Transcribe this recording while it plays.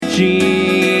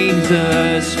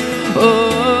Jesus.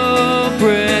 Oh,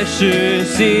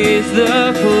 precious is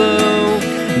the flow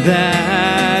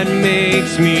that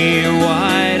makes me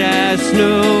white as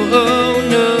snow. Oh,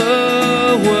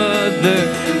 no other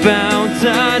fount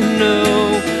I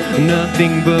know,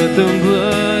 nothing but the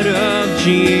blood of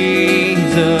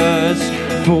Jesus.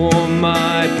 For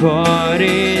my part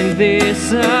in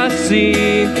this I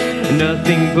see,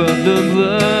 nothing but the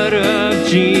blood of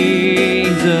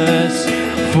Jesus.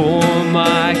 For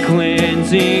my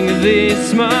cleansing,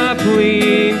 this my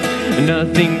plea,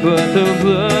 nothing but the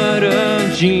blood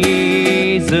of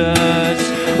Jesus.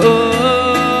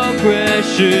 Oh,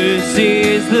 precious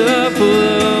is the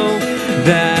flow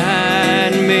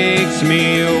that makes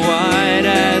me white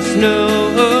as snow.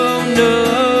 Oh, no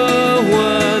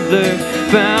other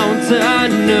fount I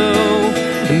know,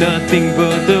 nothing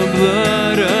but the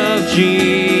blood of Jesus.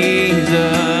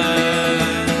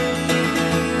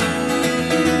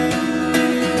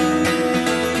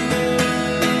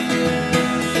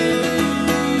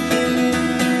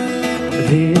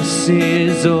 This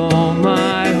is all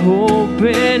my hope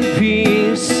and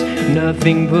peace,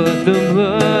 nothing but the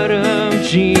blood of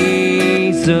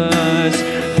Jesus.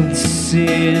 This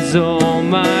is all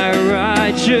my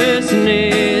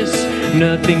righteousness,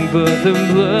 nothing but the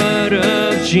blood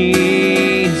of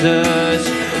Jesus.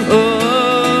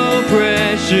 Oh,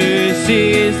 precious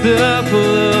is the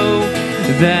flow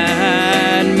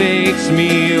that makes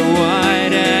me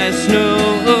white as snow.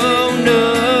 Oh,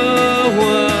 no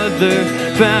other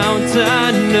fount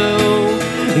I know,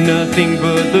 nothing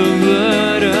but the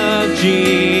blood of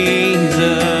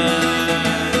Jesus.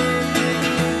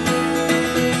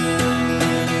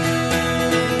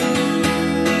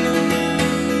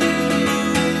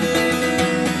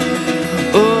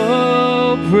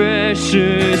 Oh,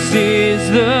 precious is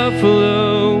the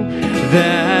flow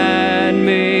that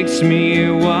makes me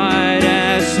white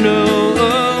as snow.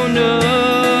 Oh, no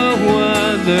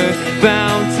other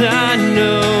fount I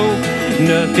know,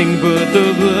 nothing but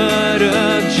the blood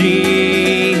of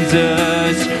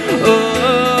Jesus.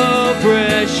 Oh,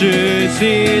 precious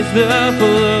is the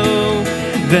flow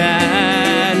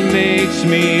that makes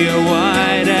me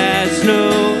white as snow.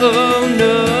 Oh,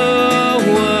 no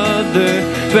other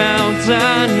fount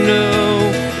I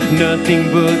know,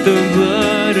 nothing but the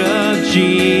blood of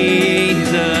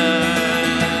Jesus.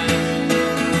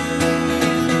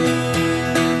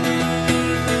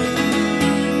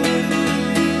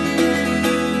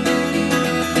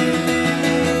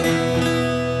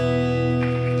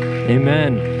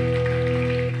 Amen.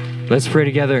 Let's pray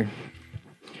together.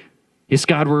 Yes,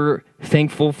 God, we're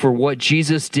thankful for what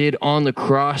Jesus did on the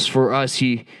cross for us.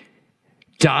 He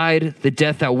died the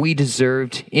death that we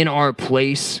deserved in our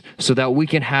place so that we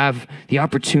can have the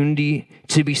opportunity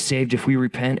to be saved if we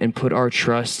repent and put our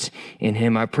trust in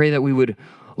him. I pray that we would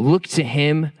look to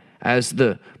him as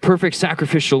the perfect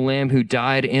sacrificial lamb who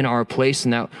died in our place,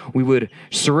 and that we would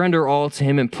surrender all to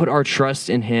him and put our trust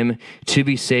in him to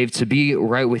be saved, to be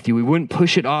right with you. We wouldn't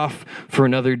push it off for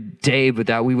another day, but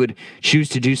that we would choose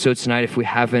to do so tonight if we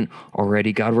haven't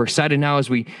already. God, we're excited now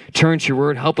as we turn to your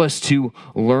word. Help us to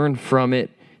learn from it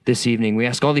this evening. We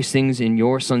ask all these things in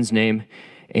your son's name.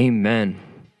 Amen.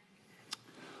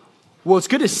 Well, it's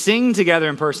good to sing together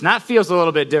in person. That feels a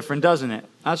little bit different, doesn't it?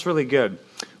 That's really good.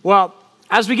 Well,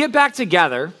 as we get back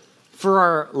together for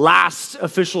our last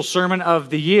official sermon of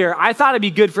the year, I thought it'd be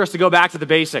good for us to go back to the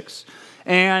basics.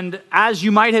 And as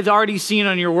you might have already seen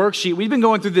on your worksheet, we've been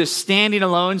going through this Standing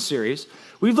Alone series.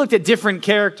 We've looked at different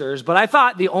characters, but I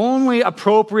thought the only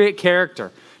appropriate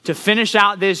character to finish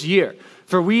out this year,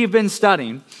 for we've been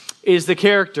studying, is the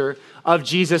character of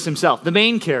Jesus himself, the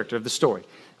main character of the story.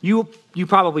 You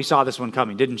probably saw this one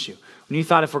coming, didn't you? When you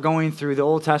thought if we're going through the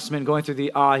Old Testament, going through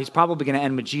the, he's probably going to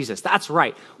end with Jesus. That's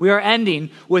right. We are ending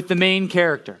with the main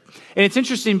character. And it's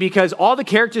interesting because all the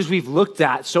characters we've looked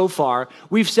at so far,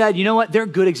 we've said, you know what? They're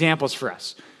good examples for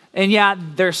us. And yeah,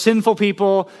 they're sinful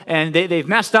people, and they've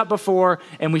messed up before,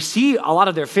 and we see a lot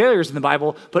of their failures in the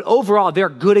Bible, but overall, they're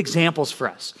good examples for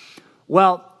us.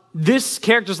 Well, this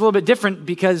character is a little bit different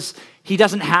because he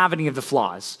doesn't have any of the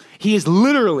flaws. He is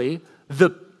literally the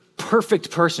perfect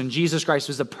person. Jesus Christ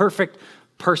was the perfect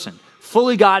person,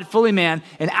 fully God, fully man,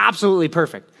 and absolutely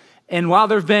perfect. And while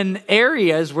there have been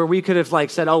areas where we could have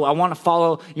said, oh, I want to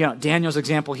follow, Daniel's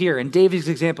example here and David's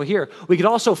example here, we could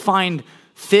also find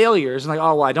failures and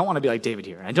oh, well, I don't want to be like David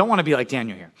here. And I don't want to be like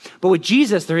Daniel here. But with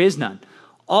Jesus, there is none.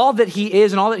 All that he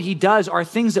is and all that he does are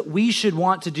things that we should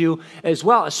want to do as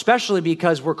well, especially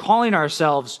because we're calling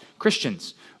ourselves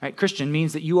Christians, right? Christian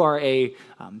means that you are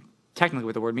technically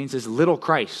what the word means is little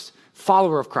Christ,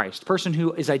 follower of Christ, person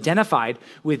who is identified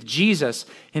with Jesus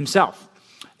himself.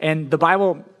 And the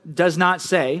Bible does not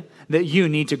say that you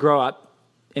need to grow up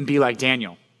and be like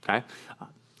Daniel, okay?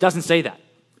 It doesn't say that.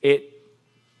 It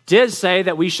did say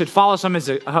that we should follow some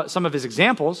of his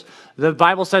examples. The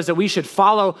Bible says that we should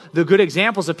follow the good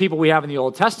examples of people we have in the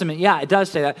Old Testament. Yeah, it does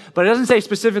say that. But it doesn't say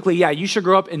specifically, yeah, you should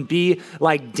grow up and be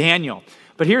like Daniel.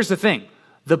 But here's the thing.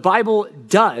 The Bible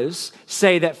does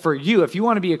say that for you, if you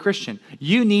want to be a Christian,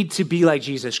 you need to be like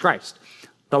Jesus Christ.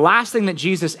 The last thing that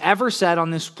Jesus ever said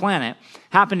on this planet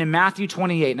happened in Matthew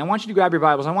 28. And I want you to grab your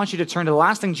Bibles. I want you to turn to the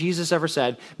last thing Jesus ever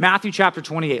said, Matthew chapter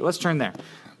 28. Let's turn there.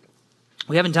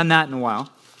 We haven't done that in a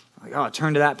while.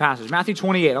 Turn to that passage. Matthew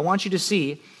 28. I want you to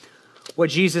see what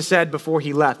Jesus said before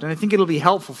he left. And I think it'll be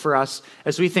helpful for us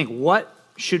as we think, what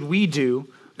should we do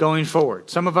going forward?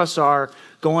 Some of us are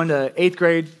going to 8th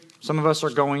grade. Some of us are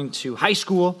going to high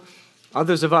school.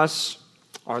 Others of us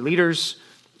are leaders.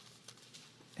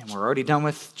 And we're already done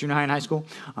with junior high and high school.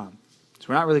 So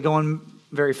we're not really going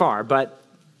very far. But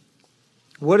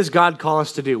what does God call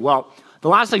us to do? Well, the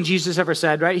last thing Jesus ever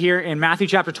said right here in Matthew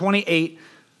chapter 28,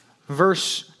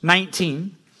 verse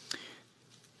 19,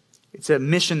 it's a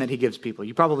mission that he gives people.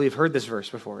 You probably have heard this verse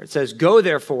before. It says, "Go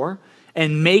therefore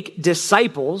and make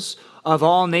disciples of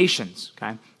all nations."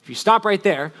 Okay? If you stop right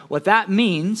there, what that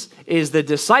means is the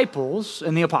disciples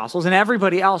and the apostles and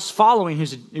everybody else following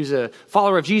who's a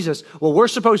follower of Jesus, what we're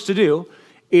supposed to do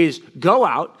is go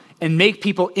out and make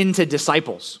people into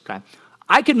disciples. Okay?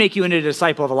 I could make you into a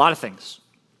disciple of a lot of things.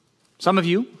 Some of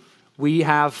you, we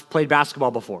have played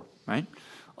basketball before, right?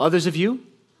 Others of you,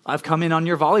 I've come in on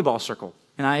your volleyball circle.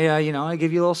 And I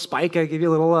give you a little spike. I give you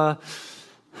a little,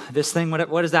 this thing.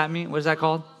 What does that mean? What is that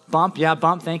called? Bump? Yeah,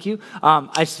 bump. Thank you. I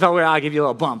just felt weird. I'll give you a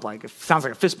little bump. Like, it sounds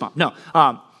like a fist bump. No.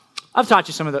 I've taught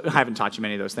you some of I haven't taught you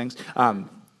many of those things.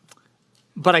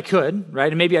 But I could,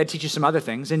 right? And maybe I'd teach you some other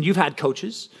things. And you've had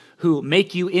coaches who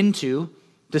make you into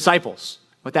disciples.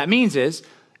 What that means is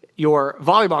your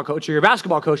volleyball coach or your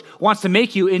basketball coach wants to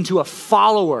make you into a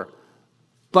follower,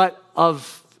 but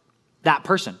of that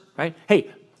person, right?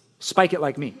 Hey, spike it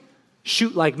like me.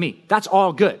 Shoot like me. That's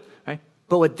all good, right?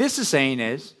 But what this is saying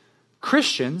is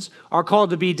Christians are called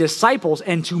to be disciples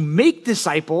and to make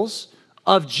disciples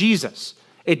of Jesus.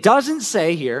 It doesn't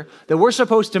say here that we're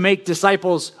supposed to make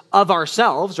disciples of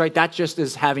ourselves, right? That just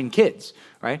is having kids,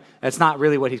 right? That's not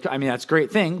really what that's a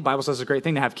great thing. The Bible says it's a great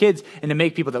thing to have kids and to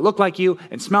make people that look like you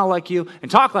and smell like you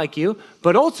and talk like you.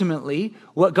 But ultimately,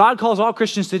 what God calls all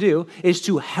Christians to do is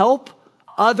to help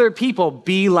other people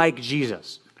be like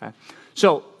Jesus, okay?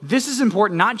 So this is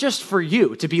important not just for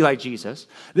you to be like Jesus.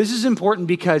 This is important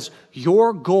because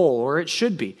your goal, or it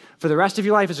should be, for the rest of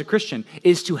your life as a Christian,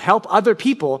 is to help other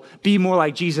people be more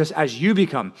like Jesus as you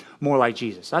become more like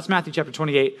Jesus. That's Matthew chapter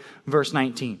 28, verse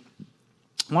 19.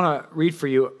 I want to read for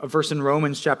you a verse in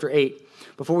Romans chapter 8.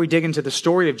 Before we dig into the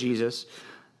story of Jesus,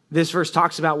 this verse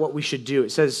talks about what we should do.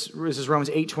 It says, this is Romans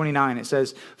 8:29. It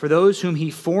says, "For those whom he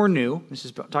foreknew," this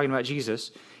is talking about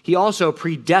Jesus, "he also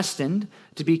predestined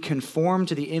to be conformed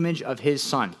to the image of his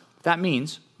Son." What that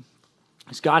means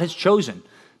is God has chosen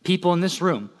people in this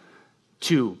room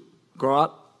to grow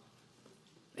up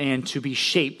and to be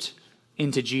shaped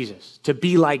into Jesus, to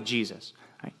be like Jesus.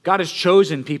 Right? God has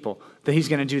chosen people that he's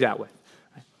going to do that with.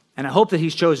 Right? And I hope that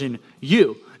he's chosen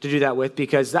you to do that with,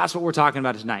 because that's what we're talking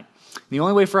about tonight. And the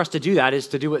only way for us to do that is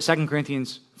to do what 2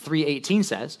 Corinthians 3:18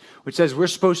 says, which says we're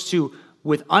supposed to,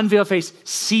 with unveiled face,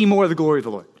 see more of the glory of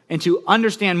the Lord and to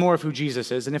understand more of who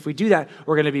Jesus is. And if we do that,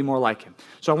 we're going to be more like him.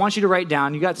 So I want you to write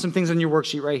down, you got some things on your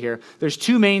worksheet right here. There's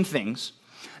two main things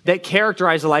that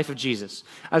characterize the life of Jesus.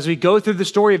 As we go through the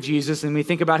story of Jesus and we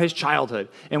think about his childhood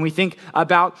and we think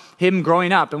about him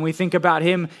growing up and we think about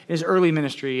him, his early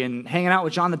ministry and hanging out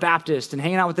with John the Baptist and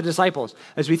hanging out with the disciples.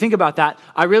 As we think about that,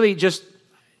 I really just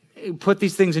put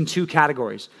these things in two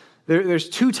categories. There's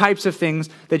two types of things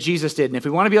that Jesus did. And if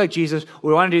we want to be like Jesus,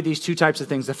 we want to do these two types of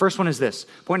things. The first one is this.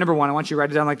 Point number one, I want you to write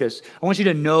it down like this. I want you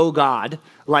to know God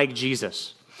like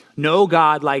Jesus. Know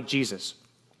God like Jesus.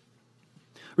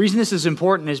 The reason this is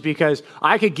important is because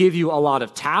I could give you a lot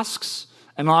of tasks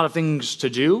and a lot of things to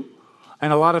do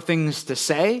and a lot of things to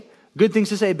say. Good things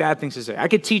to say, bad things to say. I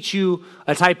could teach you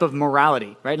a type of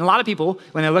morality, right? And a lot of people,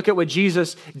 when they look at what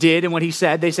Jesus did and what he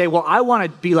said, they say, well, I want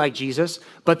to be like Jesus,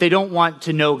 but they don't want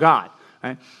to know God,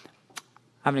 right?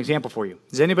 I have an example for you.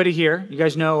 Does anybody here, you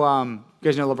guys know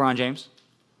LeBron James?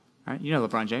 All right? You know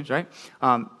LeBron James, right?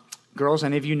 Girls,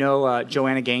 any of you know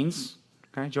Joanna Gaines?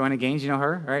 Okay, Joanna Gaines, you know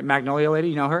her, right? Magnolia lady,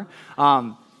 you know her?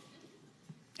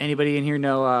 Anybody in here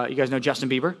know, you guys know Justin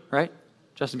Bieber, right?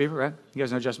 Justin Bieber, right? You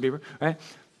guys know Justin Bieber, right?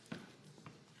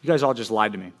 You guys all just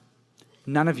lied to me.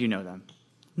 None of you know them.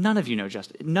 None of you know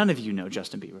Justin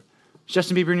Bieber. Is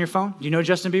Justin Bieber in your phone? Do you know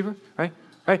Justin Bieber? Right?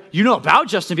 right? You know about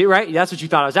Justin Bieber, right? That's what you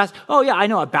thought I was asking. Oh yeah, I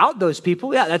know about those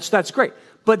people. Yeah, that's great.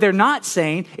 But they're not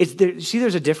saying, see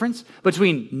there's a difference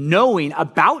between knowing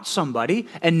about somebody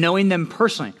and knowing them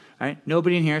personally, right?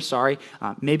 Nobody in here, sorry.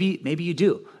 Maybe you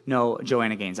do know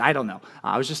Joanna Gaines. I don't know.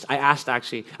 I asked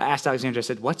Alexandra, I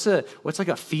said, what's like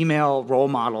a female role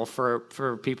model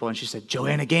for people? And she said,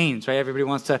 Joanna Gaines, right? Everybody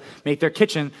wants to make their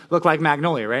kitchen look like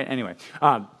Magnolia, right? Anyway,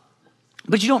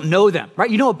 but you don't know them, right?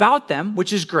 You know about them,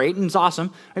 which is great and it's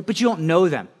awesome, right? But you don't know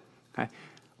them, okay?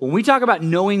 When we talk about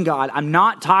knowing God, I'm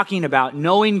not talking about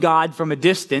knowing God from a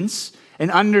distance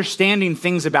and understanding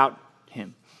things about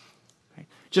him. Okay?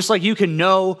 Just like you can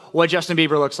know what Justin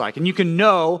Bieber looks like, and you can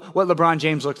know what LeBron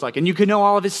James looks like, and you can know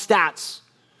all of his stats,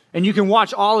 and you can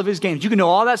watch all of his games. You can know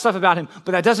all that stuff about him,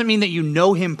 but that doesn't mean that you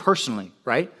know him personally,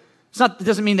 right? It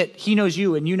doesn't mean that he knows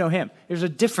you and you know him. There's a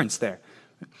difference there.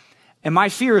 And my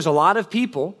fear is a lot of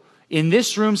people in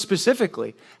this room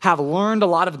specifically have learned a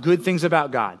lot of good things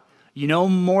about God. You know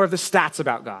more of the stats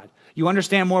about God. You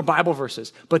understand more Bible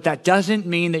verses, but that doesn't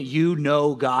mean that you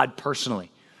know God personally.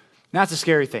 And that's a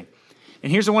scary thing.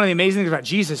 And here's one of the amazing things about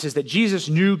Jesus is that Jesus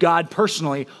knew God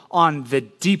personally on the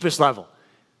deepest level.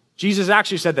 Jesus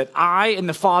actually said that I and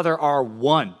the Father are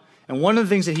one. And one of the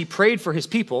things that he prayed for his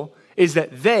people is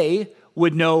that they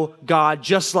would know God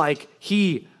just like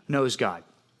he knows God.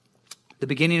 The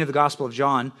beginning of the Gospel of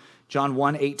John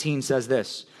 1:18 says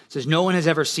this. It says, no one has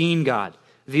ever seen God,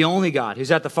 the only God who's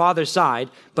at the Father's side,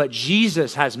 but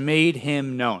Jesus has made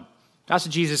him known. That's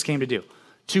what Jesus came to do,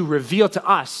 to reveal to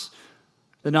us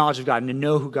the knowledge of God and to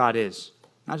know who God is.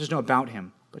 Not just know about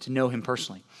him, but to know him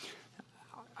personally.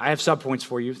 I have subpoints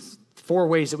for you, 4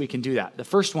 ways that we can do that. The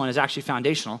first one is actually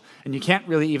foundational, and you can't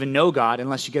really even know God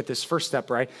unless you get this first step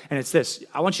right, and it's this.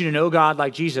 I want you to know God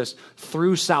like Jesus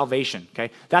through salvation,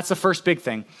 okay? That's the first big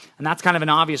thing, and that's kind of an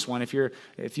obvious one. If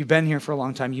you've been here for a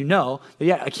long time, you know that,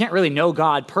 yeah, I can't really know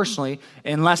God personally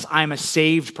unless I'm a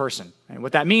saved person. And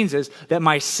what that means is that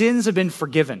my sins have been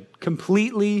forgiven,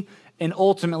 completely and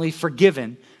ultimately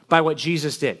forgiven by what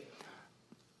Jesus did.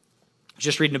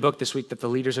 Just reading a book this week that the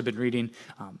leaders have been reading.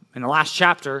 And the last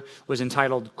chapter was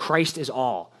entitled, Christ is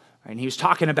All. And he was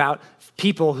talking about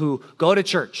people who go to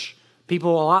church,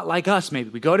 people a lot like us maybe.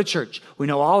 We go to church, we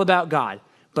know all about God,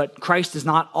 but Christ is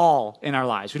not all in our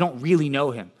lives. We don't really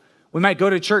know him. We might go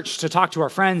to church to talk to our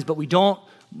friends, but we don't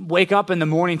wake up in the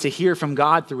morning to hear from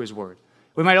God through his word.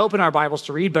 We might open our Bibles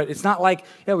to read, but it's not like,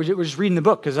 yeah, we're just reading the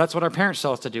book because that's what our parents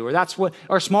tell us to do, or that's what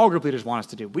our small group leaders want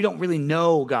us to do. We don't really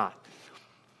know God.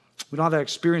 We don't have that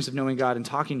experience of knowing God and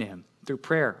talking to him through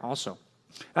prayer also.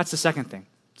 That's the second thing.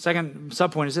 Second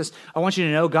subpoint is this. I want you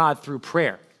to know God through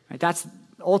prayer. Right? That's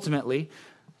ultimately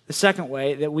the second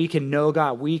way that we can know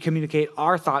God. We communicate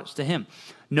our thoughts to him.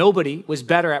 Nobody was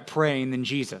better at praying than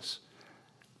Jesus.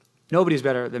 Nobody's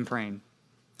better at praying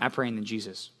than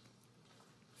Jesus.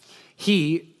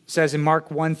 He says in Mark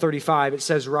 1:35, it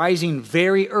says, rising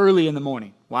very early in the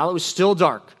morning, while it was still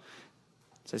dark,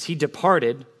 it says he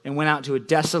departed and went out to a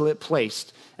desolate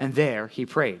place, and there he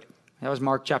prayed. That was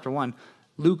Mark chapter 1.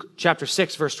 Luke chapter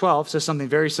 6, verse 12 says something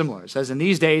very similar. It says, in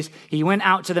these days, he went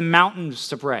out to the mountains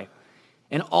to pray,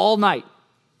 and all night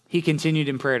he continued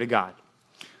in prayer to God.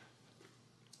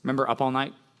 Remember Up All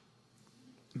Night?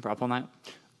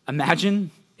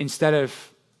 Imagine instead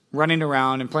of running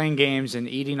around and playing games and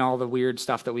eating all the weird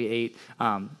stuff that we ate.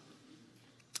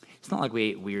 It's not like we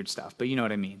ate weird stuff, but you know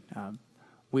what I mean.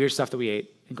 Weird stuff that we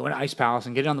ate, and going to Ice Palace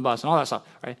and getting on the bus and all that stuff,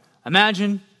 right?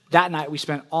 Imagine that night we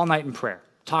spent all night in prayer,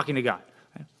 talking to God.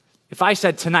 Right? If I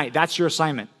said tonight, that's your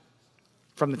assignment.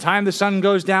 From the time the sun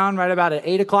goes down right about at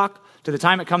 8 o'clock to the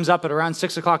time it comes up at around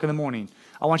 6 o'clock in the morning,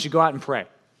 I want you to go out and pray.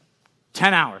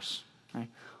 10 hours. Right?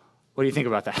 What do you think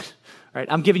about that? Right?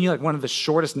 I'm giving you like one of the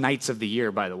shortest nights of the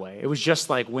year, by the way. It was just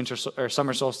like winter or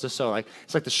summer solstice, so like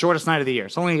it's like the shortest night of the year.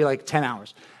 It's only like 10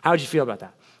 hours. How would you feel about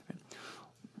that?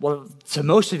 Well, to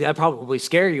most of you, that'd probably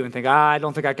scare you and think, I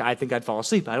think I'd fall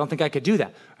asleep. I don't think I could do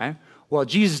that, right? Well,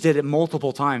 Jesus did it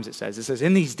multiple times, it says. It says,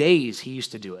 in these days, he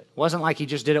used to do it. It wasn't like he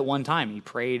just did it one time. He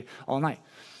prayed all night.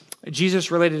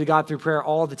 Jesus related to God through prayer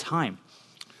all the time.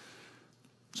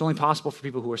 It's only possible for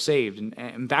people who are saved.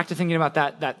 And back to thinking about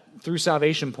that through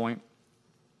salvation point,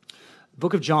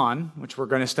 book of John, which we're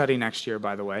going to study next year,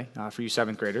 by the way, for you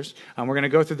 7th graders. We're going to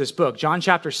go through this book. John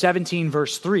chapter 17,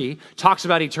 verse 3, talks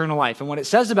about eternal life. And what it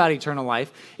says about eternal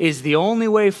life is the only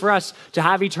way for us to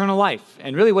have eternal life.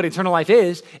 And really what eternal life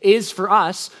is for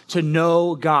us to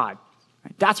know God.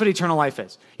 That's what eternal life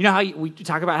is. You know how we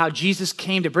talk about how Jesus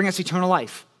came to bring us eternal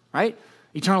life, right?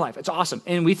 Eternal life, it's awesome.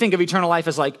 And we think of eternal life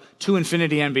as like to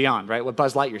infinity and beyond, right? What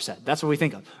Buzz Lightyear said. That's what we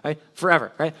think of, right?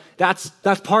 Forever, right? That's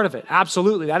part of it.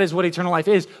 Absolutely. That is what eternal life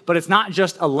is. But it's not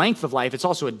just a length of life. It's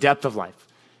also a depth of life.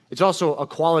 It's also a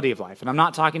quality of life. And I'm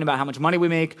not talking about how much money we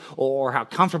make or how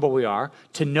comfortable we are.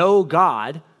 To know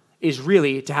God is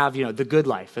really to have, the good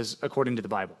life, as according to the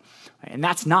Bible. And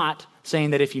that's not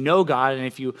saying that if you know God and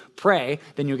if you pray,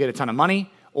 then you'll get a ton of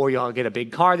money or you'll get a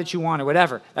big car that you want or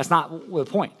whatever. That's not the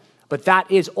point. But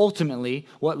that is ultimately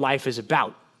what life is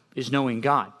about, is knowing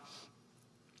God.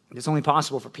 It's only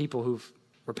possible for people who've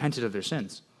repented of their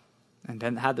sins and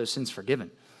then had those sins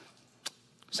forgiven.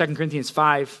 2 Corinthians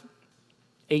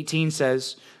 5:18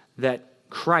 says that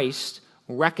Christ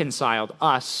reconciled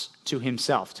us to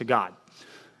himself, to God.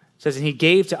 It says, and he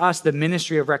gave to us the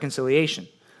ministry of reconciliation.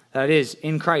 That is,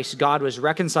 in Christ, God was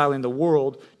reconciling the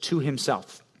world to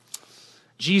himself.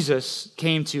 Jesus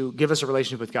came to give us a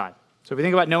relationship with God. So if we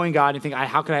think about knowing God and think,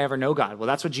 how could I ever know God? Well,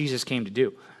 that's what Jesus came to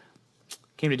do. He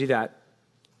came to do that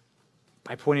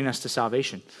by pointing us to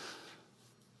salvation,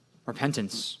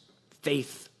 repentance,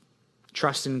 faith,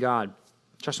 trust in God,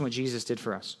 trust in what Jesus did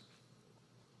for us.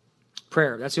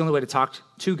 Prayer, that's the only way to talk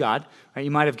to God. Right?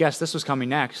 You might have guessed this was coming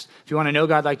next. If you want to know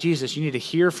God like Jesus, you need to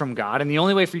hear from God. And the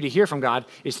only way for you to hear from God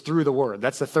is through the Word.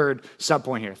 That's the third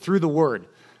subpoint here, through the Word.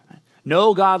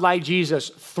 Know God like Jesus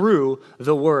through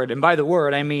the Word. And by the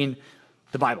Word, I mean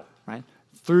the Bible, right?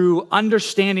 Through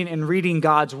understanding and reading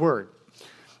God's Word.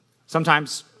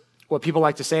 Sometimes what people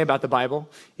like to say about the Bible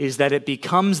is that it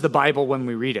becomes the Bible when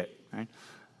we read it, right?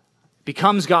 It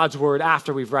becomes God's Word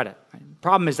after we've read it. Right? The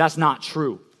problem is that's not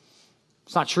true.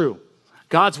 It's not true.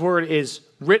 God's Word is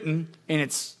written and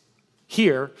it's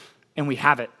here and we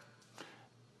have it.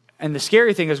 And the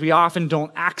scary thing is we often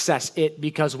don't access it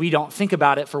because we don't think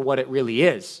about it for what it really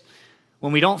is.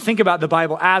 When we don't think about the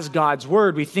Bible as God's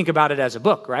Word, we think about it as a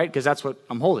book, right? Because that's what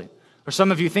I'm holding. Or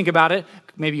some of you think about it,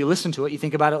 maybe you listen to it, you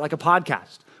think about it like a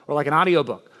podcast or like an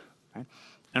audiobook, right?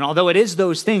 And although it is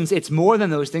those things, it's more than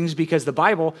those things because the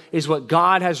Bible is what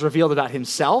God has revealed about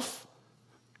himself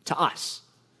to us.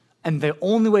 And the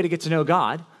only way to get to know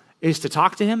God is to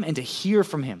talk to him and to hear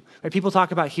from him. Right? People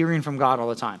talk about hearing from God all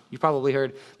the time. You've probably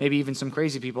heard maybe even some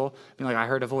crazy people being like, I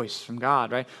heard a voice from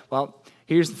God, right? Well,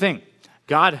 here's the thing.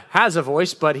 God has a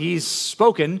voice, but he's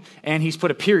spoken and he's put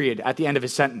a period at the end of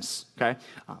his sentence, okay?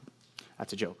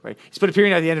 That's a joke, right? He's put a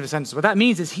period at the end of his sentence. What that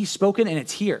means is he's spoken and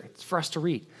it's here. It's for us to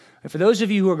read. And for those of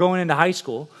you who are going into high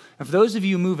school, and for those of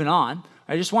you moving on,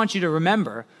 I just want you to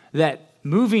remember that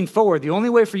moving forward, the only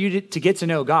way for you to get to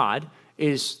know God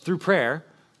is through prayer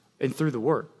and through the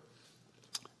Word.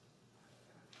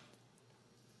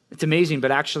 It's amazing,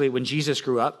 but actually when Jesus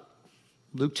grew up,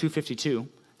 Luke 2:52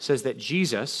 says that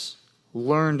Jesus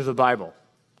learned the Bible.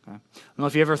 Okay? I don't know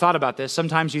if you ever thought about this.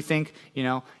 Sometimes you think,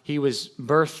 he was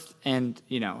birthed and,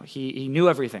 he knew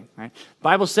everything, right? The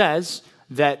Bible says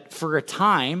that for a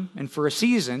time and for a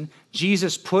season,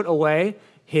 Jesus put away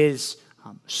his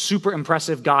super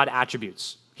impressive God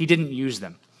attributes. He didn't use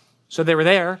them. So they were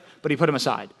there, but he put them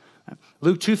aside.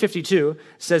 Luke 2:52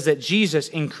 says that Jesus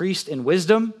increased in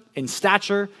wisdom, in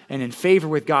stature, and in favor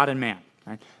with God and man.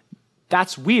 Right?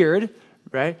 That's weird,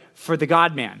 right, for the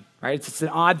God-man. Right? It's an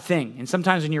odd thing. And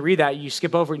sometimes when you read that, you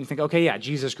skip over it and you think, okay, yeah,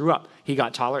 Jesus grew up. He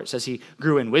got taller. It says he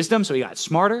grew in wisdom, so he got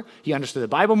smarter. He understood the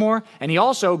Bible more. And he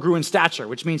also grew in stature,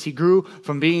 which means he grew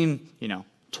from being,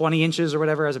 20 inches or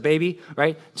whatever as a baby,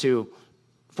 right, to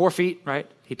 4 feet, right?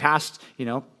 He passed,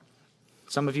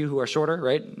 some of you who are shorter,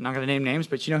 right? I'm not going to name names,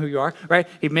 but you know who you are, right?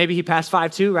 Maybe he passed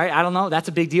 5'2", right? I don't know. That's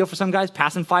a big deal for some guys,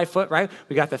 passing 5 foot, right?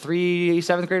 We got the 3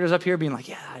 7th graders up here being like,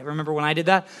 yeah, I remember when I did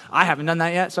that. I haven't done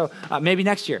that yet, so maybe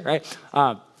next year, right?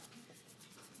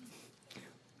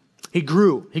 He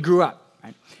grew up,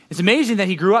 right? It's amazing that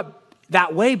he grew up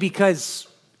that way because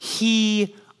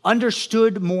he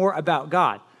understood more about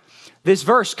God. This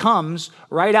verse comes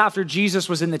right after Jesus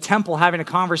was in the temple having a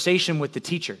conversation with the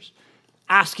teachers,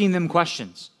 asking them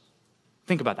questions.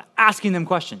 Think about that. Asking them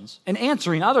questions and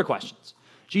answering other questions.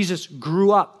 Jesus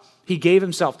grew up. He gave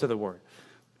himself to the Word.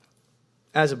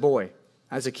 As a boy,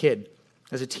 as a kid,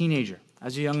 as a teenager,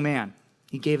 as a young man,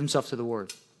 he gave himself to the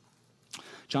Word.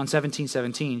 John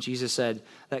 17:17, Jesus said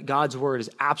that God's Word is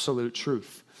absolute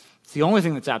truth. It's the only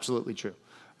thing that's absolutely true.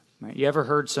 Right? You ever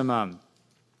heard some...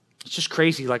 It's just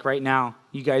crazy, like right now,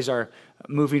 you guys are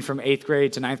moving from 8th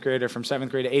grade to 9th grade or from 7th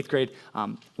grade to 8th grade,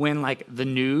 when like the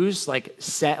news, like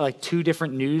set like 2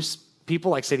 different news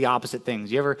people like say the opposite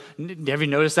things. Have you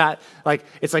noticed that? Like,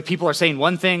 it's like people are saying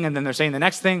one thing and then they're saying the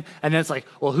next thing. And then it's like,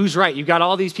 well, who's right? You've got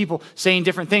all these people saying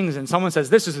different things and someone says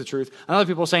this is the truth. And other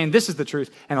people are saying this is the truth.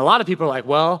 And a lot of people are like,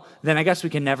 well, then I guess we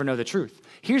can never know the truth.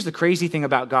 Here's the crazy thing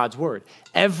about God's word.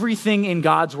 Everything in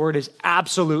God's word is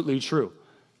absolutely true.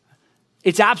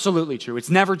 It's absolutely true. It's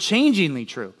never changingly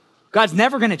true. God's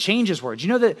never going to change his word. You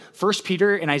know that 1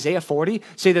 Peter and Isaiah 40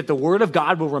 say that the word of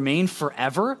God will remain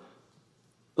forever?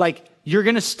 Like, you're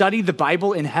going to study the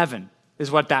Bible in heaven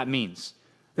is what that means.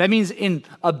 That means in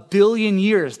 1 billion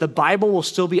years, the Bible will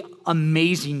still be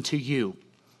amazing to you.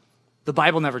 The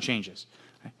Bible never changes.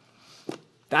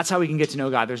 That's how we can get to know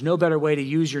God. There's no better way to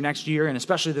use your next year, and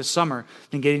especially this summer,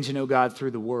 than getting to know God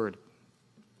through the Word.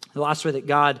 The last way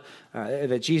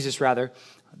that Jesus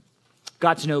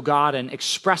got to know God and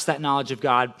express that knowledge of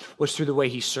God was through the way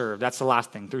he served. That's the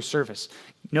last thing, through service.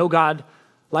 Know God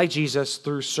like Jesus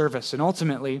through service. And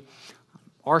ultimately,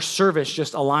 our service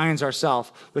just aligns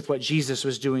ourselves with what Jesus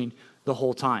was doing the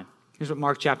whole time. Here's what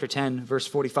Mark chapter 10, verse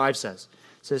 45 says.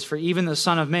 It says, "For even the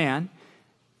Son of Man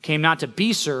came not to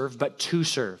be served, but to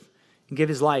serve, and give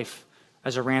his life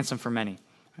as a ransom for many."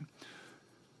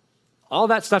 All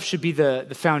that stuff should be the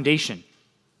foundation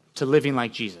to living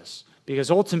like Jesus.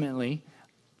 Because ultimately,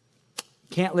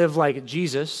 you can't live like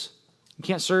Jesus, you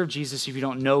can't serve Jesus if you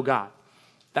don't know God.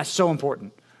 That's so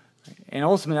important. And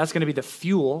ultimately, that's going to be the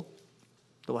fuel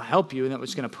that will help you and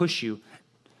that's going to push you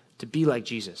to be like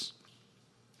Jesus.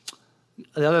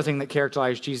 The other thing that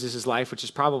characterized Jesus' life, which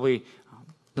is probably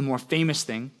the more famous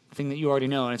thing, the thing that you already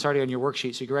know, and it's already on your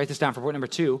worksheet, so you can write this down for point number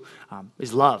 2,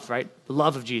 is love, right? The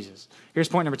love of Jesus. Here's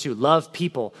point number 2, love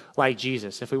people like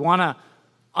Jesus. If we want to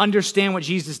understand what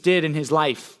Jesus did in his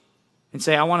life and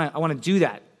say, I want to do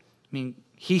that. I mean,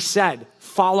 he said,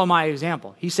 follow my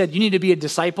example. He said, you need to be a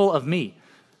disciple of me.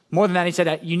 More than that, he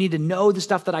said, you need to know the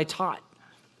stuff that I taught.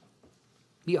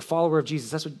 Be a follower of Jesus.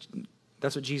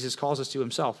 That's what Jesus calls us to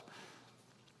himself.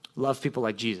 Love people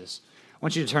like Jesus. I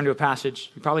want you to turn to a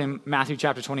passage, probably in Matthew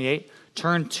chapter 28.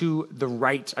 Turn to the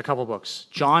right a couple books.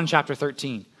 John chapter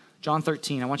 13. John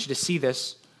 13. I want you to see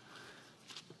this.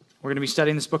 We're going to be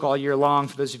studying this book all year long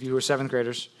for those of you who are 7th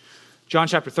graders. John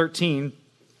chapter 13,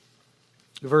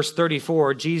 verse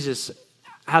 34, Jesus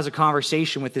has a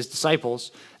conversation with his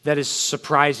disciples that is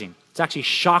surprising. It's actually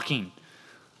shocking.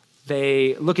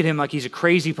 They look at him like he's a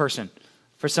crazy person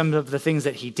for some of the things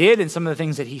that he did and some of the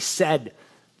things that he said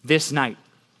this night.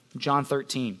 John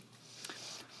 13.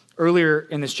 Earlier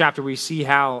in this chapter, we see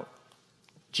how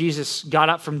Jesus got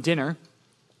up from dinner,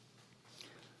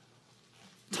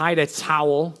 tied a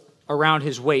towel around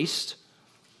his waist,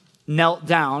 knelt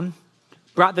down,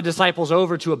 brought the disciples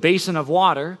over to a basin of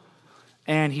water,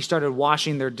 and he started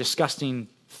washing their disgusting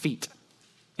feet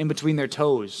in between their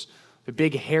toes, their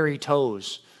big hairy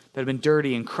toes that have been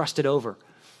dirty and crusted over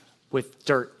with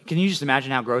dirt. Can you just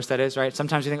imagine how gross that is, right?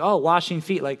 Sometimes you think, oh, washing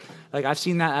feet, like I've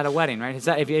seen that at a wedding, right?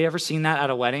 Have you ever seen that at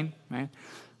a wedding, right?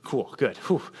 Cool, good.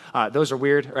 Those are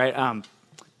weird, right?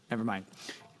 Never mind.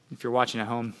 If you're watching at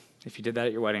home, if you did that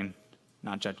at your wedding,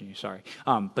 not judging you, sorry.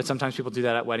 But sometimes people do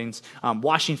that at weddings.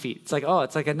 Washing feet. It's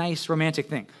like a nice romantic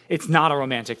thing. It's not a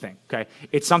romantic thing, okay?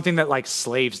 It's something that like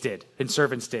slaves did and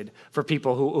servants did for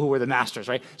people who were the masters,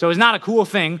 right? So it's not a cool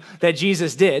thing that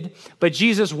Jesus did, but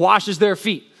Jesus washes their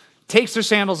feet, takes their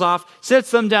sandals off,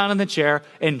 sits them down in the chair,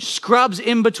 and scrubs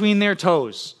in between their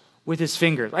toes with his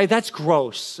fingers, right? That's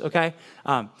gross, okay?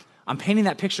 I'm painting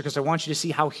that picture because I want you to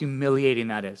see how humiliating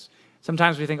that is.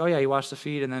 Sometimes we think, oh yeah, he washed the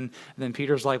feet, and then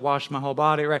Peter's like, wash my whole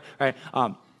body, right?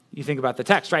 You think about the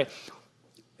text, right?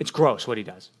 It's gross what he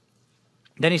does.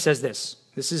 Then he says this.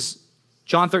 This is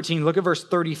John 13. Look at verse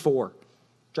 34.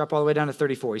 Drop all the way down to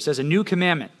 34. He says, a new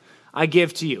commandment I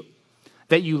give to you,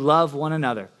 that you love one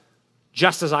another.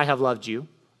 Just as I have loved you,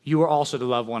 you are also to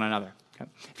love one another. Okay?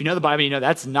 If you know the Bible, you know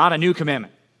that's not a new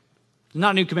commandment. It's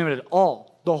not a new commandment at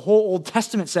all. The whole Old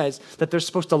Testament says that they're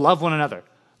supposed to love one another.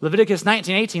 Leviticus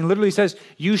 19:18 literally says,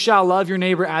 you shall love your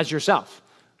neighbor as yourself.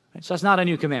 Right? So that's not a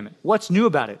new commandment. What's new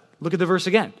about it? Look at the verse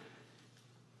again.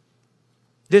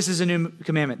 This is a new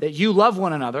commandment, that you love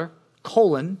one another,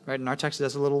 colon, right? In our text, it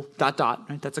has a little ...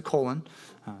 right? That's a colon.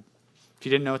 If you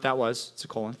didn't know what that was, it's a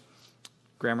colon.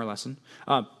 Grammar lesson.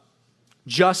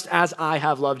 Just as I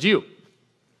have loved you,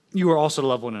 you are also to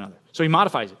love one another. So he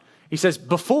modifies it. He says,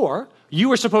 before, you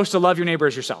were supposed to love your neighbor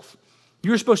as yourself. You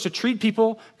were supposed to treat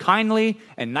people kindly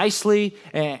and nicely,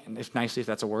 and if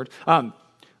that's a word. I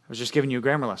was just giving you a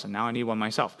grammar lesson. Now I need one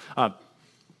myself.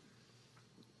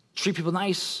 Treat people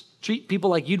nice. Treat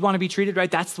people like you'd want to be treated, right?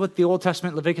 That's what the Old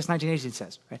Testament, Leviticus 19:18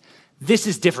 says, right? This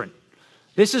is different.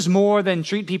 This is more than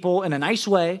treat people in a nice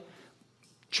way.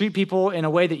 treat people in a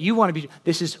way that you want to be.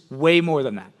 This is way more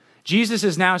than that. Jesus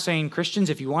is now saying, Christians,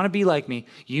 if you want to be like me,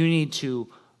 you need to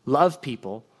love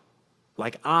people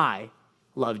like I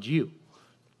loved you.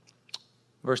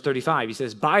 Verse 35, he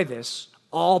says, by this,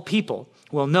 all people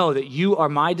will know that you are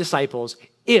my disciples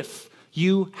if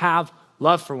you have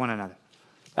love for one another.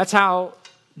 That's how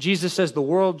Jesus says the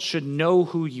world should know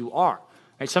who you are.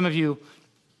 Right? Some of you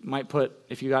might put,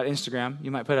 if you got Instagram, you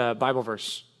might put a Bible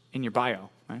verse in your bio,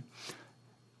 right?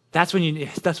 That's when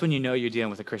you know you're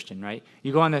dealing with a Christian, right?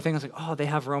 You go on their thing, it's like, oh, they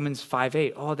have Romans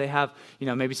 5:8. Oh, they have,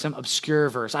 maybe some obscure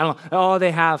verse. Oh,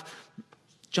 they have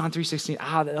John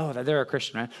 3:16. They're a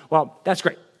Christian, right? Well, that's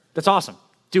great. That's awesome.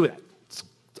 Do that. It's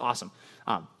awesome.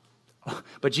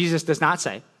 But Jesus does not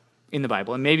say in the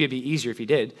Bible, and maybe it'd be easier if he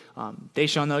did, they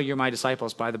shall know you're my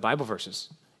disciples by the Bible verses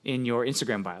in your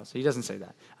Instagram bios. He doesn't say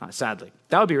that, sadly.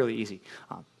 That would be really easy.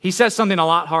 He says something a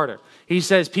lot harder. He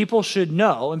says people should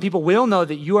know, and people will know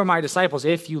that you are my disciples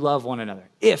if you love one another.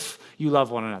 If you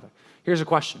love one another. Here's a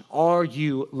question. Are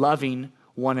you loving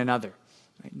one another?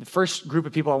 Right? The first group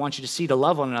of people I want you to see to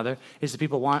love one another is the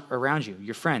people want around you,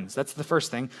 your friends. That's the first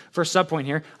thing. First subpoint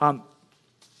here.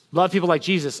 Love people like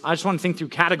Jesus. I just want to think through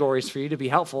categories for you to be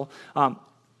helpful.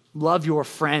 Love your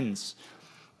friends.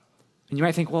 And you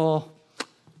might think, well,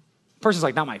 person's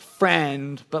like not my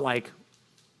friend, but like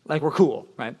we're cool,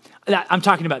 right? I'm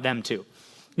talking about them too. You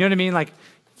know what I mean? Like,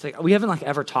 it's like we haven't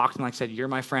ever talked and said, you're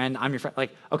my friend, I'm your friend.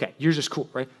 Like, okay, you're just cool,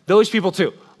 right? Those people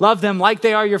too. Love them like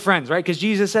they are your friends, right? Because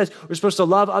Jesus says we're supposed to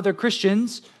love other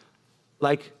Christians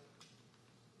like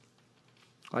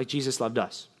Jesus loved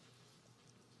us.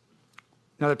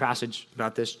 Another passage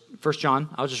about this, 1 John,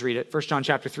 I'll just read it. 1 John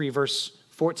chapter 3, verse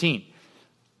 14.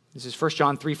 This is 1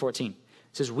 John 3:14. It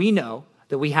says, we know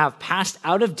that we have passed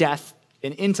out of death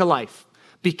and into life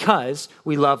because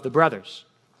we love the brothers.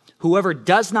 Whoever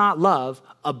does not love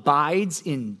abides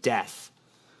in death.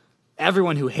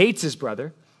 Everyone who hates his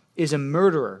brother is a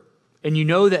murderer, and you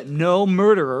know that no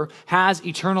murderer has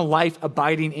eternal life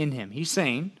abiding in him. He's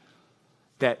saying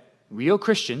that real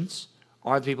Christians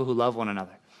are the people who love one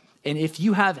another. And if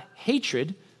you have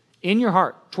hatred in your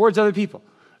heart towards other people,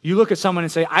 you look at someone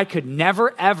and say, I could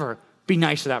never, ever be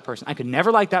nice to that person. I could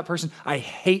never like that person. I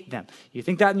hate them. You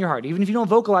think that in your heart, even if you don't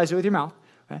vocalize it with your mouth.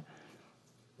 Right?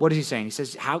 What is he saying? He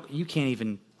says, "How you can't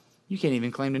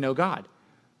even claim to know God.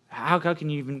 How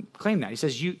can you even claim that?" He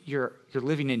says, you're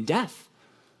living in death.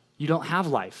 You don't have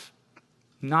life,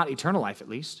 not eternal life at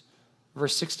least.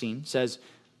 Verse 16 says,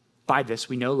 "By this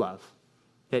we know love,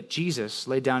 that Jesus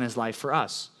laid down his life for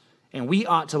us, and we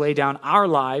ought to lay down our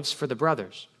lives for the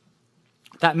brothers."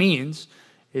 That means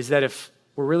is that if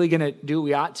we're really going to do what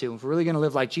we ought to, if we're really going to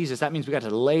live like Jesus, that means we got to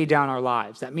lay down our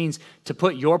lives. That means to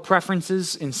put your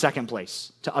preferences in second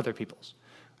place to other people's.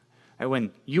 And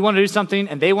when you want to do something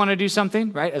and they want to do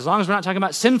something, right? As long as we're not talking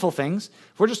about sinful things,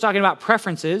 if we're just talking about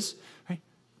preferences, right?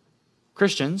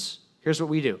 Christians, here's what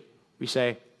we do. We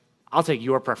say, I'll take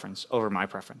your preference over my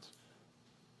preference.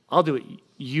 I'll do what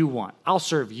you want. I'll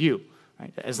serve you.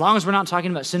 Right? As long as we're not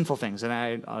talking about sinful things, and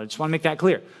I just want to make that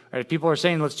clear. Right? If people are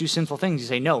saying, let's do sinful things, you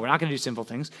say, no, we're not going to do sinful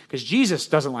things, because Jesus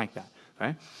doesn't like that.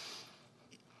 Right?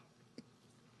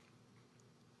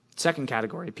 Second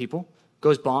category of people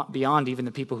goes beyond even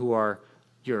the people who are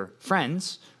your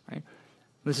friends. Right?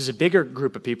 This is a bigger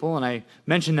group of people, and I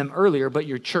mentioned them earlier, but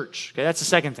your church. Okay, that's the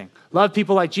second thing. Love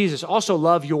people like Jesus. Also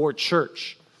love your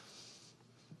church.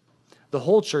 The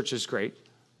whole church is great.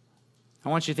 I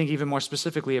want you to think even more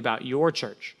specifically about your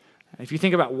church. If you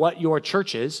think about what your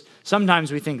church is,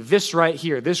 sometimes we think this right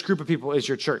here, this group of people is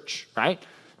your church, right?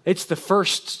 It's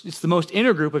the most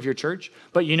inner group of your church,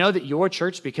 but you know that your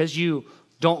church, because you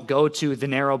don't go to the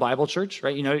narrow Bible church,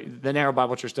 right? You know the narrow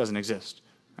Bible church doesn't exist,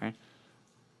 right?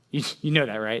 You know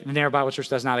that, right? The narrow Bible church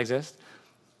does not exist.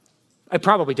 It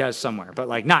probably does somewhere, but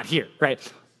not here, right?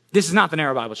 This is not the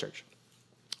narrow Bible church.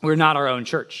 We're not our own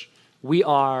church. We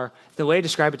are, the way I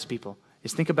describe it to people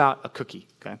is think about a cookie,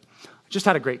 okay? I just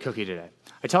had a great cookie today.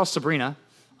 I tell Sabrina,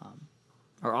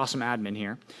 our awesome admin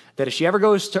here, that if she ever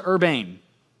goes to Urbane,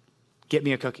 get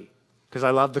me a cookie, because I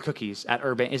love the cookies at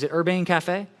Urbane. Is it Urbane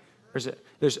Cafe? Or is it,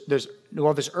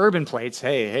 there's Urban Plates.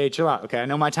 Hey, chill out, okay? I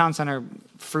know my town center,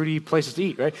 fruity places to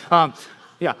eat, right?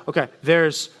 Yeah, okay.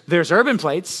 There's Urban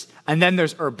Plates, and then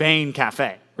there's Urbane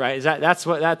Cafe, right? Is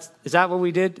that what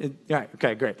we did? Yeah,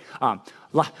 okay, great.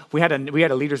 We had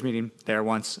a leaders meeting there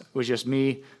once. It was just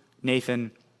me,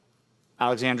 Nathan,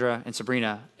 Alexandra, and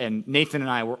Sabrina. And Nathan and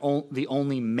I were the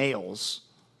only males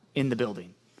in the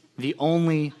building. The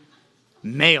only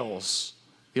males.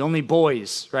 The only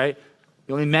boys, right?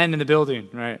 The only men in the building,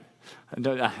 right?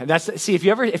 See, if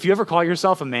you ever call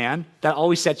yourself a man, that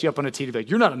always sets you up on a tee to be like,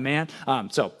 you're not a man.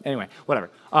 So anyway, whatever.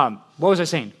 What was I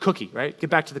saying? Cookie, right? Get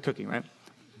back to the cookie, right?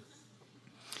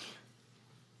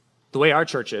 The way our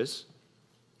church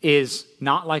is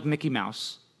not like Mickey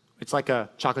Mouse. It's like a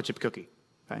chocolate chip cookie,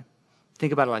 okay?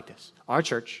 Think about it like this. Our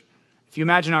church, if you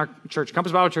imagine our church,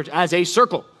 Compass Bible Church, as a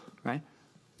circle, right?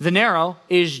 The narrow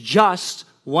is just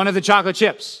one of the chocolate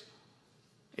chips.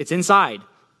 It's inside.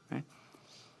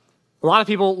 A lot of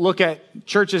people look at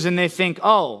churches and they think,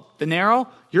 oh, the narrow,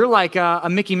 you're like a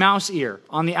Mickey Mouse ear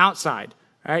on the outside,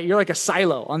 right? You're like a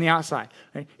silo on the outside.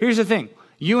 Right? Here's the thing.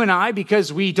 You and I,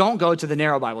 because we don't go to the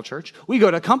narrow Bible church, we go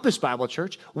to Compass Bible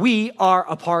Church, we are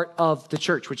a part of the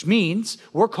church, which means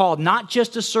we're called not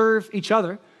just to serve each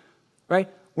other, right?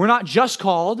 We're not just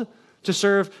called to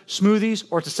serve smoothies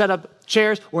or to set up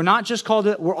chairs. We're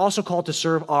also called to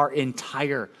serve our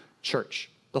entire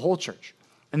church, the whole church.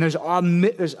 And there's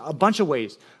a bunch of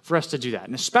ways for us to do that.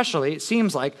 And especially, it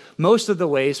seems like most of the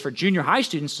ways for junior high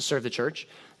students to serve the church,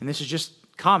 and this is just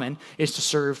common, is to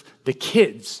serve the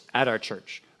kids at our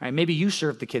church. Right? Maybe you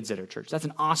serve the kids at our church. That's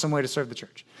an awesome way to serve the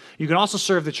church. You can also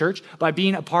serve the church by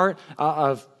being a part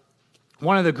of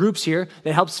one of the groups here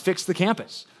that helps fix the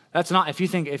campus. That's not,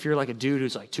 if you're like a dude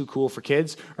who's like too cool for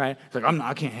kids, right? It's like,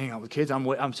 I can't hang out with kids.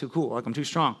 I'm too cool. Like I'm too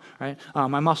strong, right?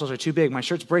 My muscles are too big. My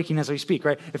shirt's breaking as we speak,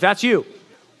 right? If that's you,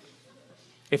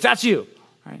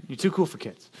 right, you're too cool for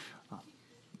kids.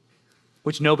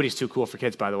 Which nobody's too cool for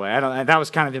kids, by the way. That was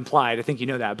kind of implied. I think you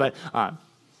know that. But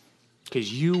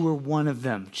because you were one of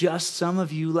them. Just some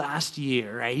of you last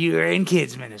year, right? You were in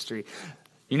kids ministry.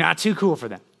 You're not too cool for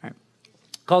them. Right?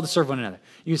 Called to serve one another.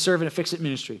 You can serve in a fix-it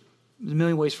ministry. There's a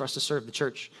million ways for us to serve the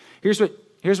church. Here's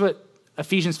what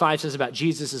Ephesians 5 says about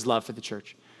Jesus' love for the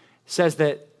church. It says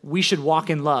that we should walk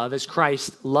in love as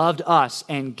Christ loved us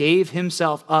and gave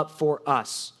himself up for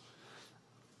us.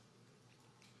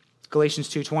 Galatians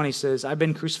 2:20 says, I've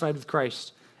been crucified with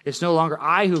Christ. It's no longer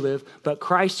I who live, but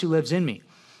Christ who lives in me.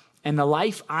 And the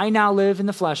life I now live in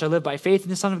the flesh, I live by faith in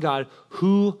the Son of God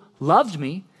who loved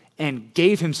me and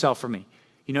gave himself for me.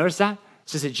 You notice that? It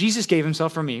says that Jesus gave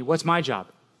himself for me. What's my job?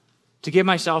 To give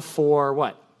myself for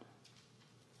what?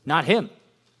 Not him.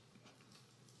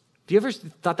 Do you ever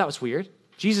thought that was weird?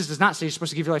 Jesus does not say you're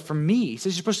supposed to give your life for me. He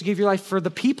says you're supposed to give your life for the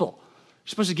people. You're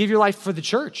supposed to give your life for the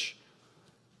church.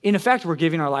 In effect, we're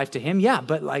giving our life to him, yeah,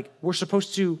 but like we're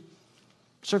supposed to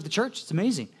serve the church. It's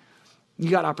amazing. You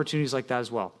got opportunities like that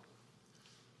as well.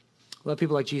 Love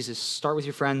people like Jesus. Start with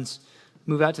your friends.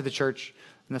 Move out to the church.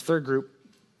 And the third group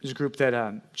is a group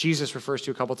that Jesus refers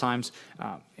to a couple times.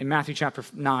 In Matthew chapter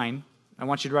 9, I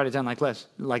want you to write it down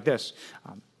like this.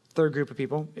 Third group of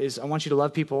people is I want you to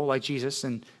love people like Jesus,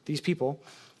 and these people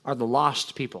are the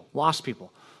lost people,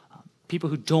 people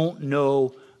who don't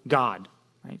know God,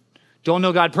 right? Don't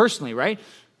know God personally, right?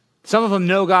 Some of them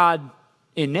know God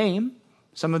in name.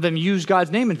 Some of them use God's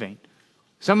name in vain.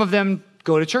 Some of them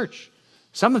go to church.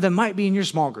 Some of them might be in your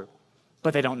small group,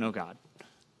 but they don't know God.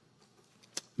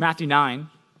 Matthew 9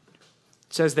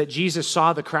 says that Jesus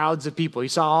saw the crowds of people. He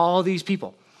saw all these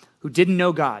people who didn't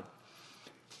know God.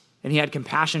 And he had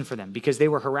compassion for them because they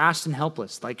were harassed and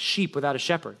helpless, like sheep without a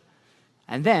shepherd.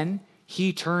 And then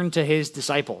he turned to his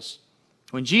disciples.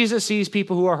 When Jesus sees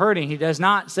people who are hurting, he does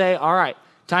not say, all right,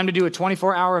 time to do a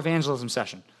 24-hour evangelism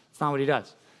session. That's not what he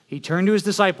does. He turned to his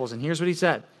disciples, and here's what he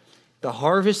said. The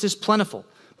harvest is plentiful,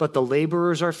 but the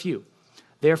laborers are few.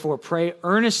 Therefore, pray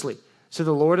earnestly to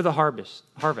the Lord of the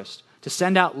harvest to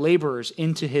send out laborers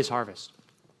into his harvest.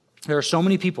 There are so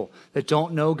many people that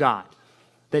don't know God,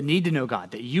 that need to know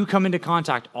God, that you come into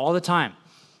contact all the time.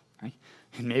 Right?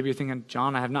 And maybe you're thinking,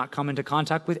 John, I have not come into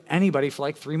contact with anybody for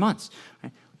like 3 months.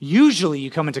 Right? Usually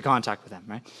you come into contact with them,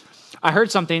 right? I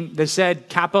heard something that said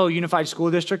Capo Unified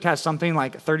School District has something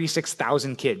like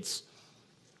 36,000 kids.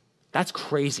 That's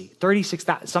crazy.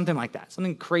 36,000, something like that.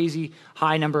 Something crazy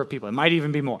high number of people. It might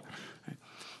even be more. Right?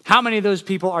 How many of those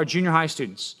people are junior high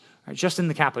students, right? Just in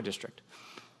the Capo District?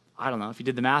 I don't know. If you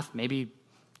did the math, maybe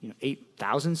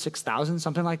 8,000, 6,000,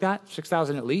 something like that.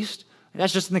 6,000 at least.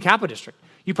 That's just in the Capo District.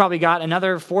 You probably got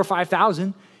another 4,000 or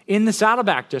 5,000 in the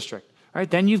Saddleback District, right?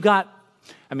 Then you've got,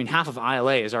 half of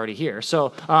ILA is already here.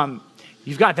 So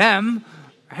you've got them,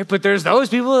 right? But there's those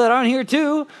people that aren't here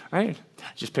too, right?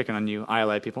 Just picking on you,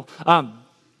 ILA people.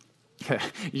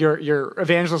 Your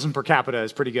evangelism per capita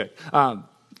is pretty good. But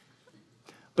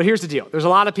here's the deal. There's a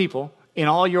lot of people in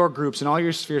all your groups and all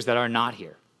your spheres that are not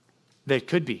here, that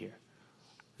could be here,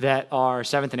 that are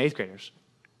 7th and 8th graders.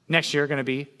 Next year are going to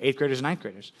be 8th graders and 9th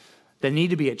graders that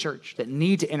need to be at church, that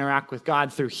need to interact with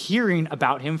God through hearing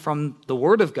about him from the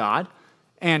Word of God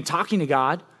and talking to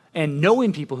God and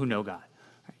knowing people who know God.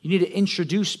 You need to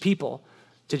introduce people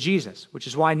to Jesus, which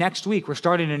is why next week we're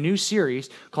starting a new series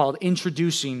called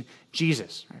Introducing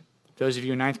Jesus. Right? Those of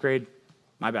you in ninth grade,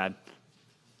 my bad.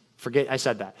 Forget I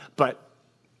said that. But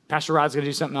Pastor Rod's going to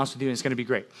do something else with you, and it's going to be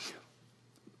great.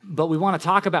 But we want to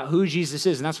talk about who Jesus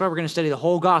is, and that's why we're going to study the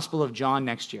whole Gospel of John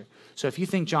next year. So if you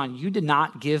think, John, you did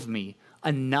not give me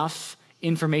enough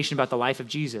information about the life of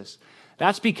Jesus,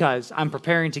 that's because I'm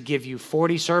preparing to give you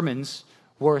 40 sermons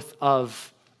worth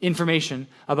of information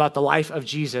about the life of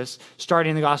Jesus,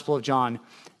 starting the Gospel of John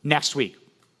next week.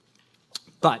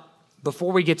 But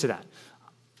before we get to that,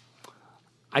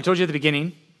 I told you at the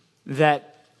beginning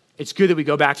that it's good that we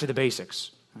go back to the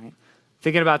basics. Right?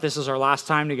 Thinking about this as our last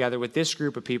time together with this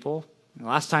group of people, the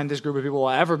last time this group of people will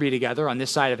ever be together on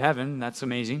this side of heaven. That's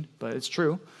amazing, but it's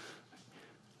true.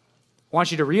 I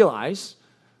want you to realize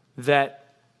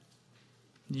that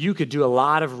you could do a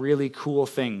lot of really cool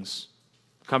things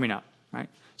coming up, right?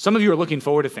 Some of you are looking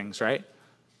forward to things, right?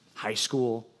 High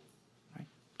school, right?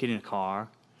 Getting a car,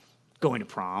 going to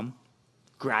prom,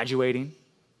 graduating,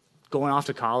 going off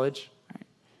to college, right?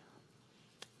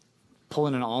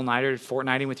 Pulling an all-nighter,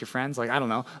 fortnighting with your friends. Like, I don't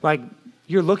know. Like,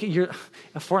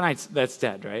 a fortnight's, that's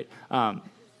dead, right?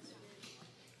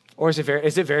 Or is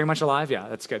it very much alive? Yeah,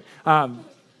 that's good.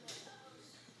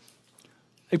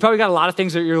 You probably got a lot of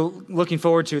things that you're looking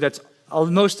forward to.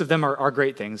 Most of them are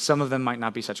great things. Some of them might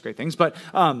not be such great things. But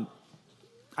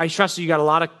I trust you got a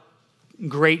lot of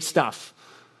great stuff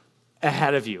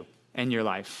ahead of you in your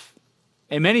life.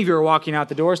 And many of you are walking out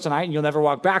the doors tonight, and you'll never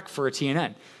walk back for a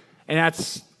TNN. And that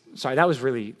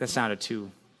sounded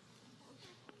too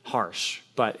harsh,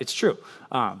 but it's true.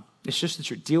 It's just the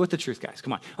truth. Deal with the truth, guys.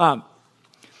 Come on.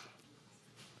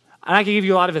 And I can give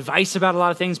you a lot of advice about a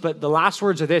lot of things, but the last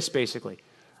words are this, basically.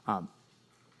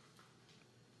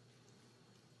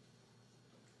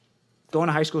 Going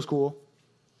to high school is cool.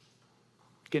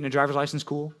 Getting a driver's license is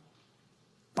cool.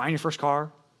 Buying your first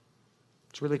car,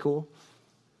 it's really cool.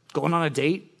 Going on a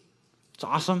date, it's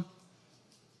awesome.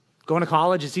 Going to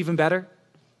college, it's even better.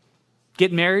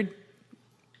 Getting married,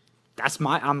 that's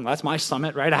my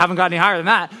summit, right? I haven't got any higher than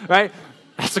that, right?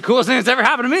 That's the coolest thing that's ever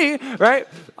happened to me, right?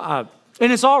 And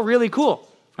it's all really cool,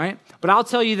 right? But I'll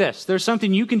tell you this, there's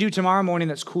something you can do tomorrow morning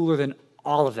that's cooler than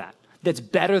all of that, that's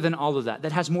better than all of that,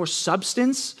 that has more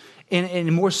substance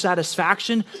and more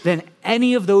satisfaction than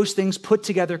any of those things put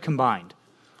together combined,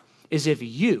 is if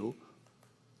you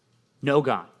know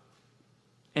God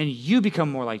and you become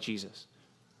more like Jesus.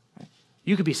 Right?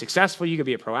 You could be successful, you could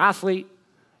be a pro athlete,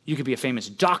 you could be a famous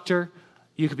doctor,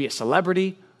 you could be a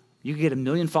celebrity, you could get 1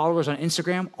 million followers on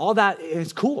Instagram. All that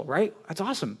is cool, right? That's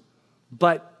awesome.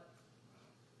 But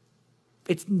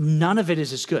none of it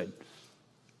is as good.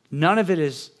 None of it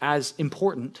is as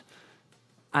important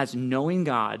as knowing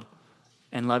God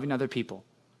and loving other people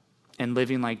and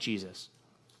living like Jesus.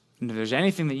 And if there's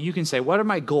anything that you can say, what are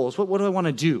my goals? What do I want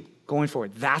to do going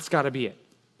forward? That's got to be it.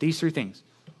 These 3 things.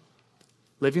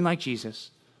 Living like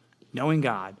Jesus, knowing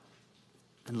God,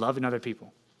 and loving other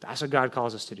people. That's what God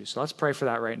calls us to do. So let's pray for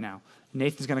that right now.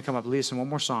 Nathan's going to come up and lead us in one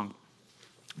more song.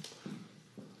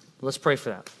 Let's pray for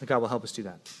that God will help us do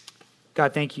that.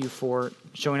 God, thank you for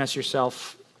showing us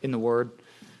yourself in the Word.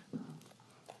 I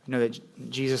know that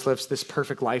Jesus lives this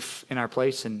perfect life in our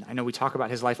place, and I know we talk about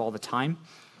his life all the time.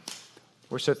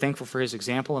 We're so thankful for his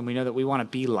example, and we know that we want to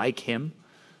be like him.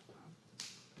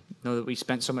 Know that we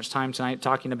spent so much time tonight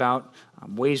talking about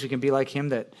ways we can be like him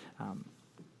that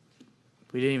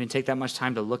we didn't even take that much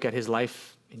time to look at his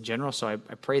life in general. So I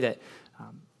pray that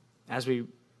as we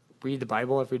read the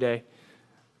Bible every day,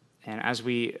 and as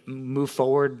we move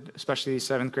forward, especially these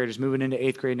 7th graders moving into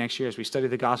 8th grade next year, as we study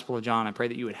the Gospel of John, I pray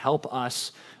that you would help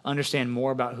us understand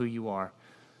more about who you are.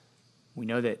 We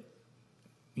know that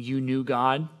you knew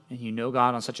God, and you know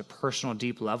God on such a personal,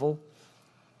 deep level.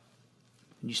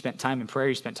 And you spent time in prayer,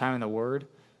 you spent time in the Word.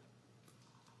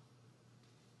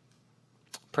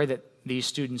 Pray that these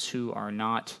students who are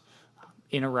not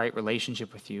in a right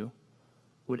relationship with you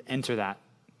would enter that.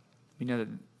 We know that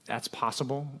that's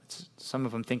possible. Some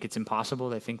of them think it's impossible.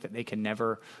 They think that they can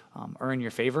never earn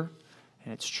your favor.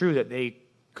 And it's true that they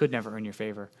could never earn your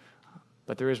favor.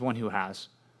 But there is one who has.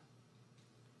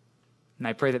 And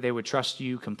I pray that they would trust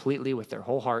you completely with their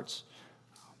whole hearts.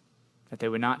 That they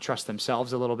would not trust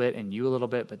themselves a little bit and you a little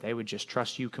bit, but they would just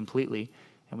trust you completely.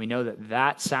 And we know that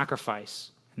that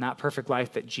sacrifice and that perfect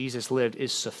life that Jesus lived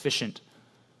is sufficient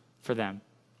for them.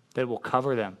 That it will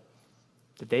cover them.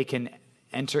 That they can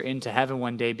enter into heaven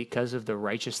one day because of the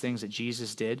righteous things that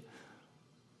Jesus did.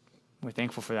 We're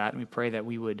thankful for that, and we pray that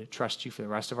we would trust you for the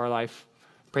rest of our life.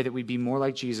 Pray that we'd be more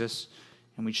like Jesus,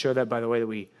 and we'd show that by the way that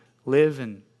we live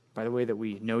and by the way that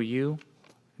we know you,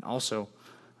 and also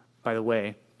by the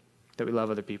way that we love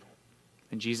other people.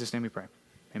 In Jesus' name we pray.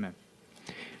 Amen.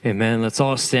 Amen. Let's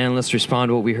all stand. Let's respond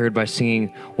to what we heard by singing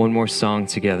one more song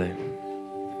together.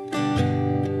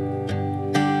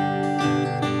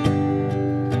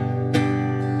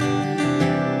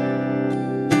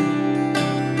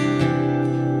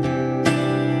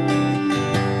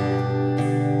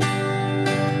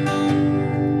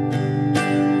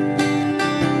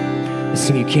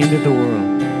 Listen, you came to the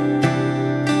world.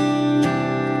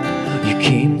 You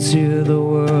came to the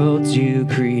world you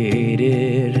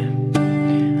created,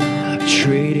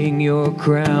 trading your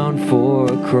crown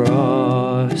for a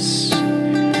cross.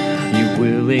 You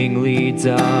willingly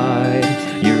died,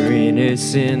 your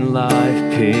innocent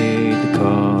life paid the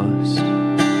cost.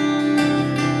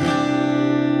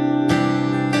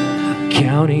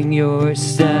 Counting your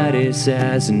status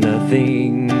as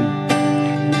nothing,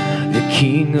 the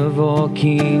King of all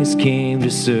kings came to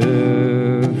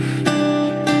serve,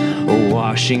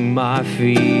 washing my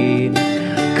feet,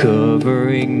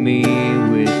 covering me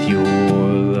with your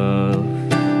love.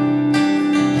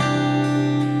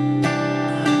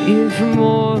 If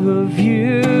more of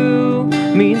you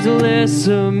means less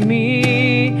of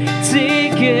me,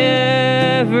 take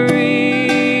everything.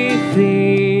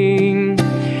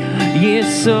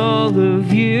 Yes, all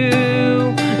of you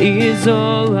is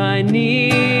all I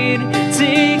need.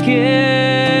 Take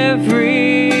everything.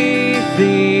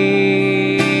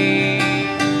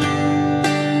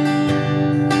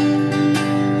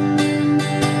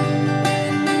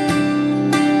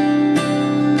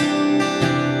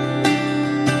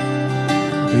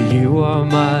 You are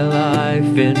my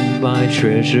life and my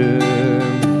treasure,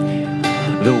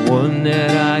 the one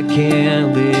that I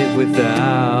can't live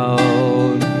without.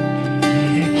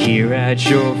 Here at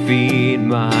your feet,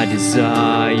 my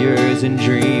desires and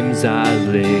dreams I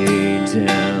lay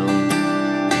down.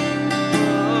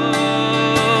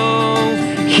 Oh,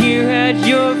 here at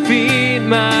your feet,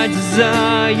 my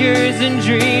desires and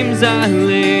dreams I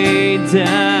lay down.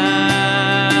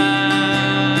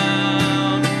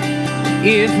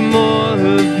 If more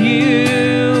of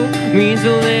you means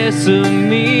less of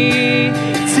me,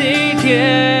 take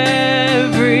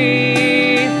everything.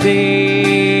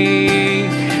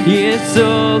 Yes,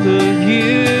 all of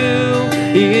you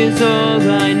is all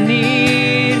I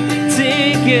need.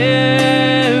 Take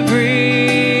everything.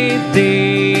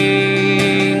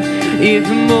 If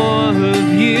more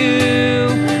of you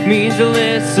means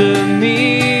less of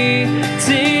me,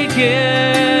 take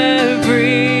everything.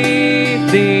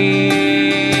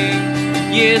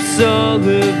 Yes, all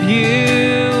of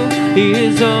you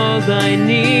is all I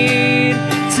need.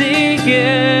 Take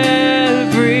everything.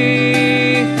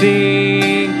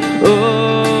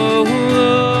 Oh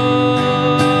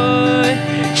Lord,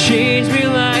 change me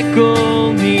like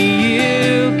only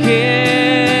you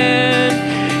can.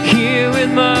 Here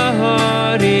with my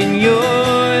heart in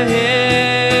your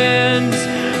hands,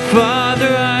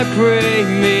 Father, I pray,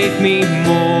 make me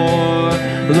more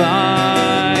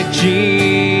like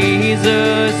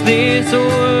Jesus. This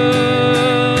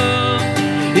world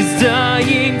is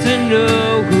dying to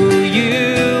know who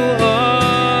you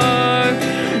are.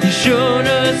 You've shown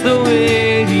us the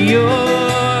way to your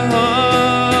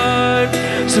heart.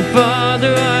 So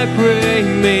Father, I pray,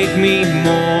 make me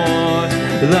more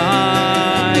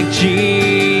like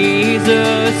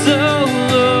Jesus. Oh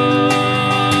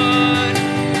Lord,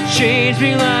 change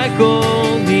me like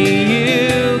only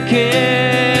you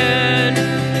can.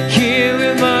 Here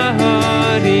with my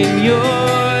heart in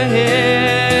your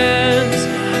hands,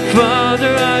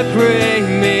 Father, I pray,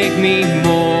 make me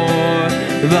more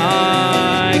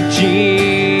like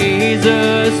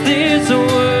Jesus. This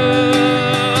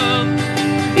world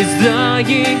is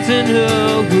dying to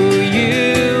know who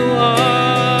you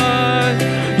are.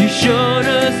 You've shown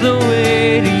us the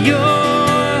way to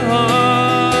your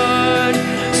heart.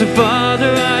 So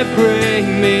Father, I pray,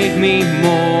 make me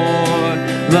more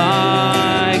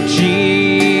like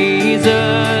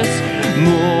Jesus.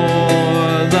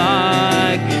 More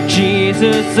like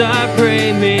Jesus, I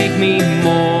pray, make me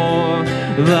more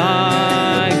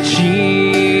like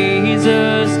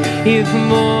Jesus. If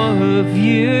more of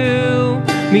you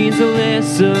means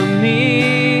less of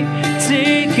me,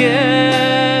 take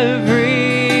everything.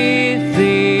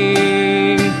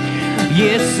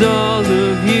 Yes, all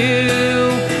of you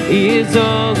is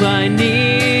all I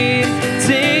need.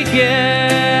 Take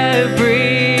everything.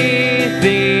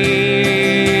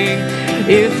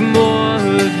 If more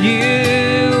of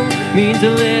you means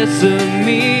less of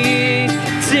me,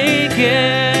 take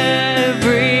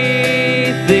everything.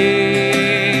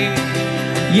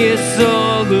 Yes,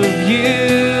 all of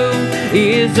you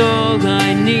is all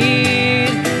I need.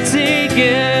 Take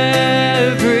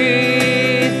everything.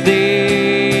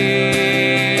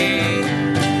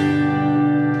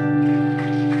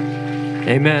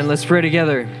 Amen. Let's pray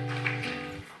together.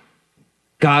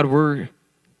 God, we're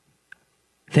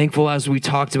thankful, as we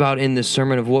talked about in this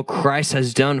sermon, of what Christ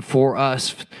has done for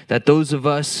us, that those of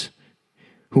us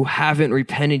who haven't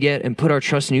repented yet and put our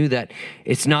trust in you, that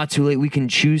it's not too late. We can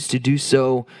choose to do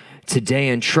so today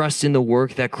and trust in the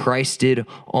work that Christ did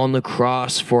on the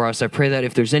cross for us. I pray that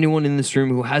if there's anyone in this room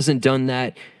who hasn't done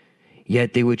that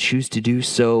yet, they would choose to do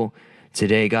so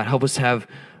today. God, help us have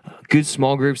good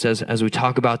small groups as we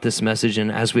talk about this message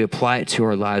and as we apply it to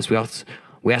our lives.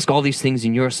 We ask all these things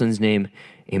in your Son's name.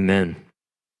 Amen.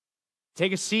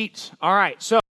 Take a seat. All right, so